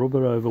squashed the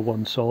rubber over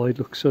one side.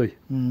 Look, see.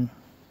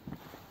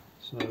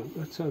 So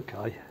that's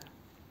okay.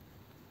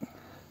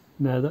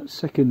 Now that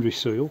secondary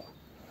seal.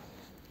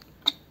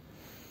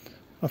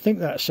 I think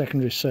that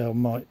secondary seal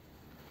might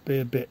be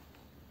a bit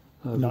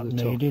not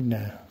needed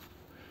now.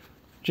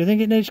 Do you think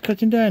it needs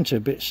cutting down to a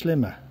bit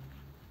slimmer?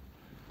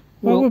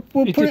 Well,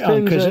 we'll put it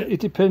on because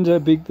it depends how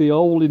big the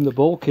hole in the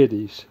bulkhead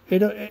is.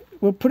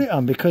 We'll put it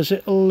on because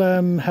it'll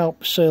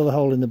help seal the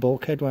hole in the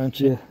bulkhead,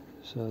 won't it? Yeah.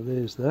 So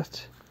there's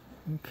that.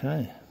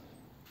 Okay.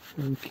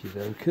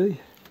 Okie.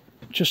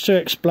 Just to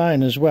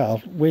explain as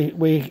well,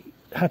 we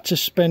had to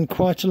spend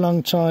quite a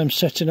long time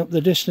setting up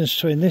the distance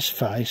between this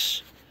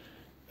face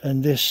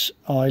and this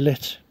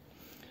eyelet,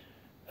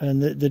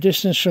 and the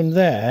distance from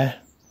there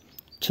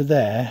to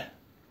there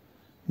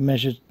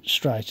measured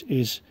straight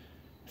is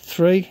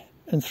 3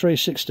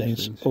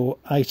 3/16 or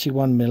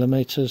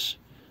 81mm.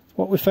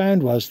 What we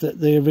found was that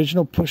the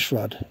original push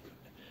rod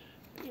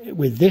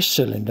with this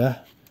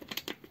cylinder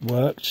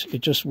worked.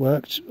 It just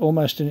worked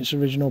almost in its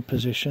original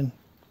position.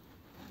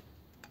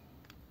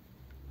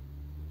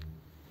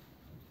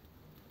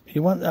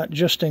 You want that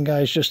just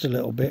engaged just a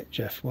little bit,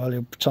 Geoff, while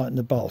you tighten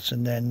the bolts,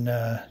 and then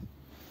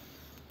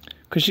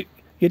because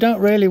you don't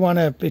really want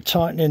to be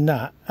tightening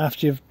that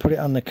after you've put it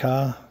on the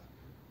car.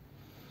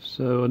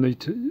 So I need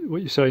to.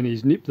 What you're saying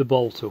is nip the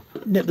bolt up.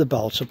 Nip the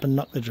bolt up and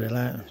knock the drill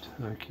out.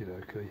 Okay.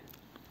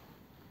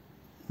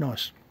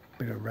 Nice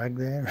bit of rag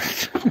there.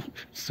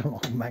 Some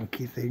old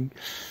manky thing.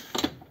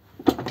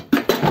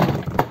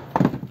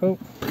 Oh.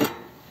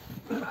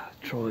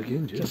 Try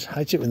again, Geoff. Just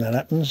hate it when that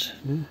happens.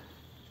 Yeah.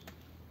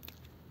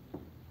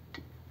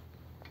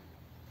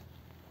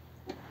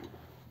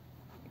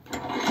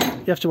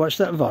 You have to watch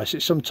that vice.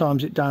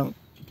 Sometimes it don't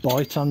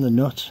bite on the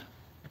nut.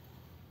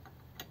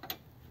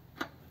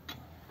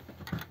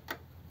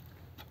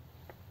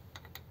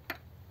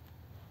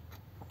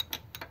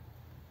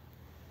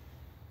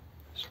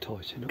 It's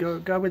tight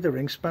enough. Go with the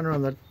ring spanner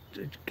on that.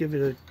 Give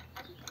it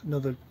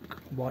another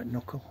white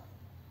knuckle.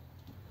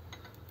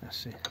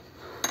 That's it.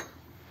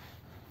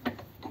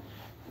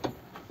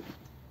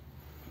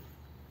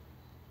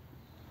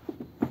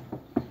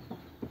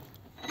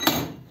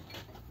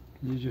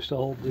 You just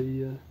hold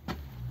the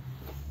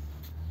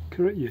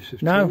correct use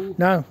of tool.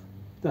 No.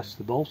 That's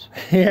the bolt.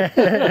 Yeah.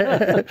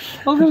 I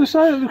was going to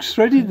say, it looks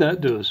threaded, that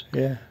does.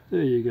 Yeah.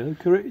 There you go.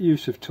 Correct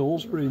use of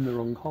tools, but in the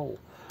wrong hole.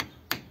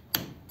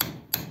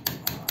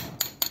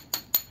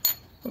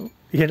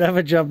 You'd have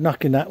a job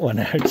knocking that one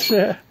out.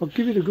 I'll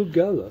give it a good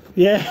go, though.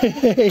 Yeah.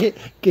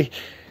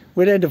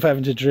 We'd end up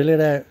having to drill it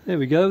out. There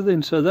we go,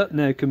 then. So that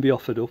now can be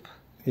offered up.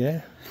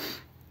 Yeah.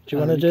 Do you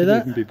want to do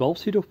that? It can be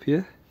bolted up,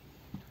 yeah.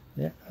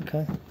 Yeah,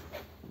 okay.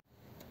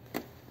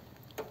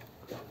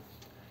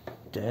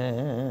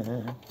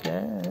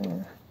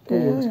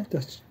 Oh,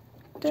 that's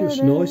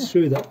just nice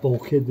through that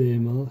bulkhead there,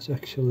 Mart,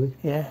 actually.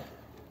 Yeah.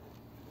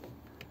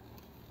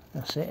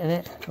 That's it, isn't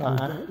it?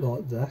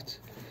 Like that.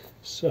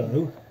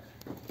 So...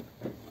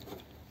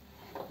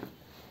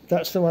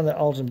 That's the one that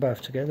holds them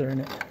both together, isn't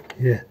it?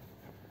 Yeah.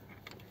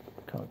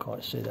 Can't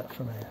quite see that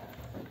from here.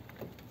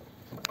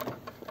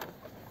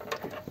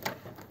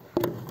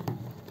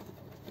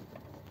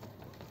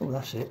 Oh,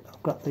 that's it.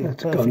 I've got the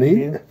That's perfect gone in.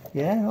 view.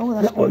 Yeah, oh,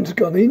 that's that one's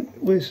gone in.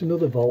 Where's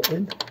another bolt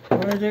in?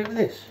 What do I do with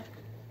this?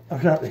 Oh,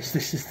 not this.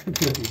 This is the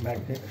bloody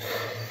magnet.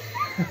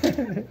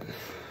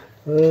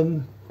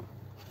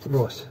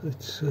 Right,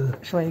 let's...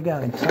 Which way are you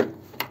going?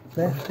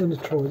 There? I'm going to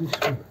try this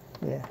one.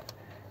 Yeah.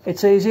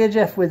 It's easier,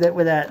 Geoff, with it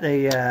without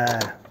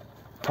the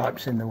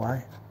pipes in the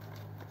way.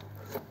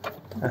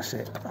 That's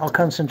it. I'll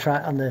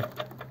concentrate on the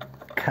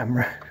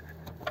camera.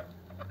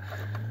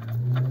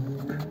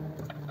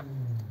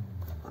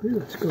 I think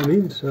that's gone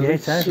in, so Yeah,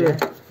 it has, yeah.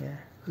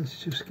 Let's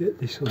just get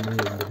this on the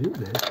end of it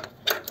there.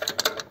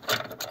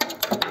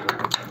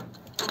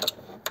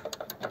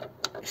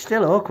 It's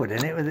still awkward,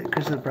 isn't it, with it,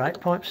 because the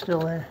brake pipe's still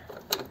there.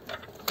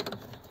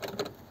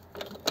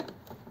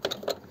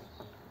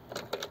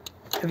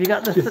 Have you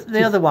got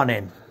the other one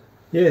in?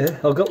 Yeah,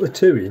 I've got the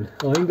 2 in.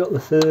 I ain't got the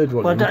 3rd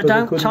one. Well,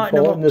 don't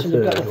tighten them up till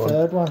you've got the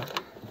 3rd one.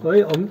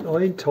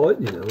 I ain't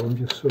tightening them, I'm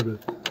just sort of...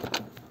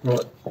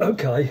 Right,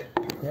 okay.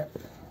 Yeah.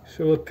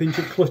 So I pinch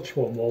a clutch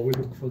one while we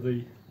look for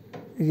the...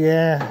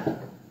 Yeah.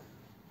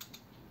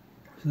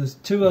 So there's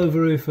 2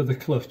 over here for the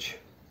clutch.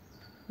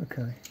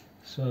 Okay.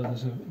 So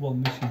there's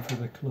one missing for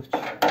the clutch.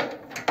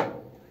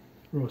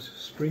 Right,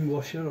 spring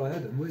washer, I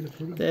had them. Where to put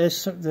them?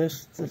 There's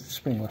the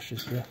spring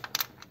washers, yeah.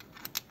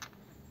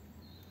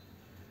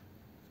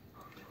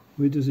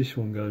 Where does this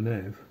one go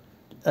now?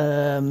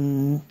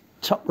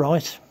 Top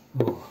right.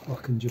 Oh, I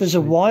can just... There's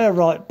a wire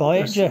right by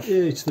it, Geoff.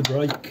 Yeah, it's the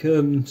brake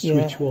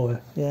switch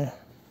wire. Yeah.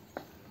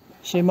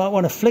 So you might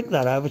want to flick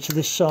that over to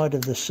this side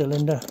of the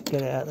cylinder.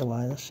 Get it out of the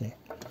way, that's it.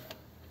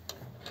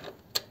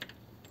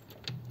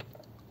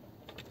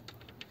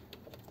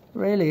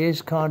 Really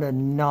is kind of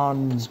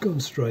It's gone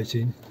straight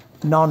in.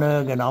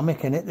 non-ergonomic,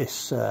 isn't it,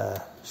 this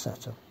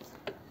setup?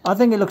 I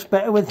think it looks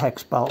better with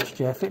hex bolts,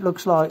 Geoff. It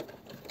looks like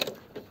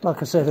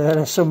I said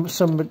earlier, some...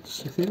 You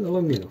think they're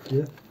long enough,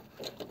 yeah?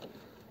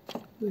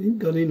 They ain't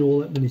gone in all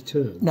that many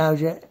turns. No,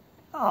 Geoff,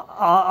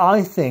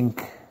 I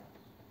think...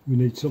 We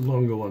need some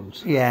longer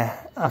ones.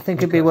 Yeah, I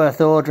think it'd be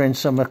worth ordering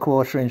some a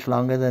 1/4 inch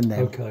longer than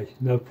them. Okay,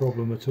 no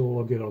problem at all,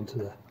 I'll get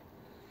onto that.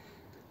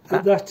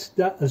 But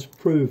that has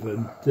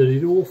proven that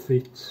it all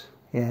fits.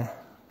 Yeah.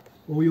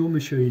 All your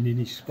machining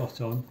is spot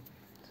on.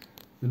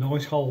 The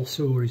nice hole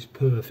saw is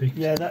perfect.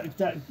 Yeah,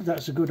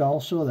 that's a good hole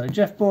saw though.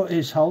 Geoff bought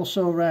his hole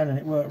saw round and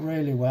it worked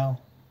really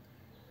well.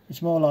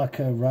 It's more like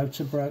a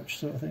rotor broach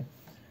sort of thing.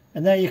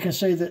 And there you can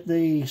see that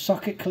the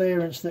socket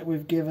clearance that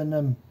we've given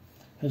them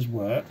has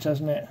worked,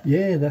 hasn't it?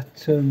 Yeah,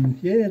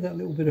 that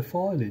little bit of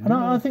filing. And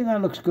I think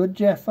that looks good,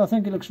 Geoff. I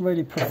think it looks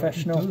really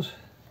professional. It does.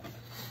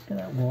 Get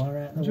that wire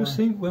out of the way. I just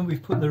think when we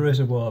put the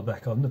reservoir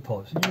back on the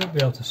pipes, you won't be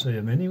able to see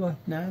them anyway.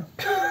 No.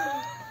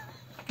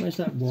 Where's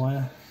that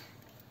wire?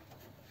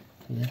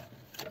 Yeah.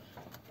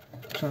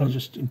 Trying to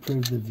just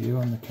improve the view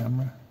on the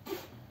camera.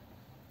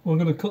 Well, I'm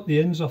going to cut the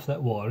ends off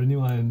that wire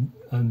anyway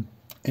and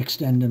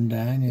extend them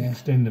down, yeah.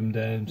 Extend them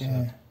down. So.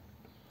 Yeah.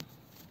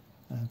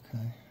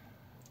 Okay.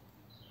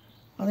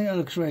 I think that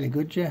looks really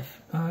good,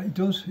 Geoff. It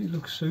does. It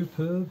looks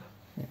superb.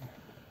 Yeah.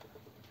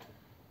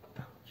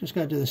 Just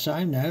go to do the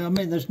same now. I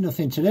mean, there's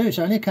nothing to do. It's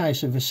only a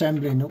case of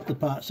assembling up the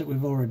parts that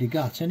we've already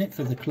got in it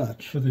for the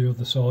clutch. For the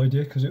other side,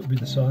 yeah, because it'll be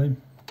the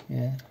same.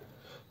 Yeah.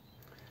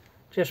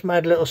 Just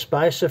made a little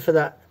spacer for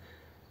that.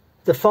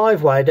 The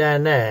 5-way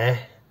down there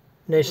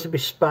needs to be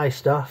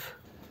spaced off.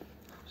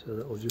 So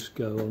that will just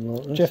go on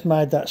like that. Geoff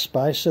made that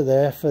spacer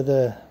there for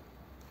the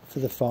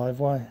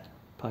 5-way.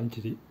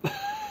 Painted it.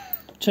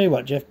 Tell you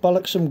what, Geoff,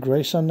 bollock some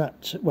grease on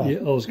that. Well, yeah,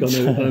 I was going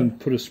to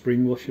put a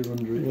spring washer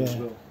under it as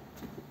well.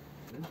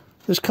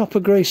 There's copper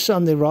grease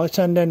on the right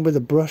hand end with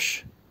a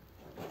brush.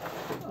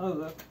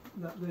 Oh,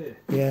 that there?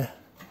 Yeah.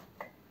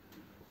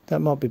 That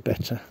might be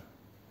better.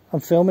 I'm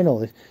filming all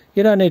this.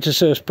 You don't need to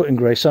see us putting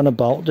grease on a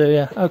bolt, do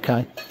you?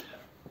 Okay.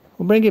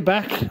 We'll bring it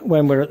back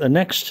when we're at the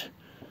next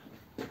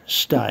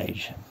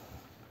stage.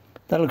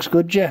 That looks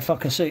good, Geoff. I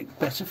can see it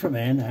better from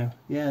here now.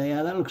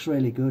 Yeah, that looks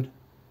really good.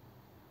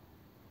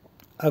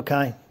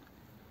 Okay.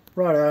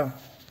 Righto.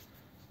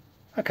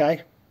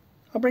 Okay.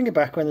 I'll bring it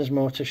back when there's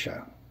more to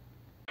show.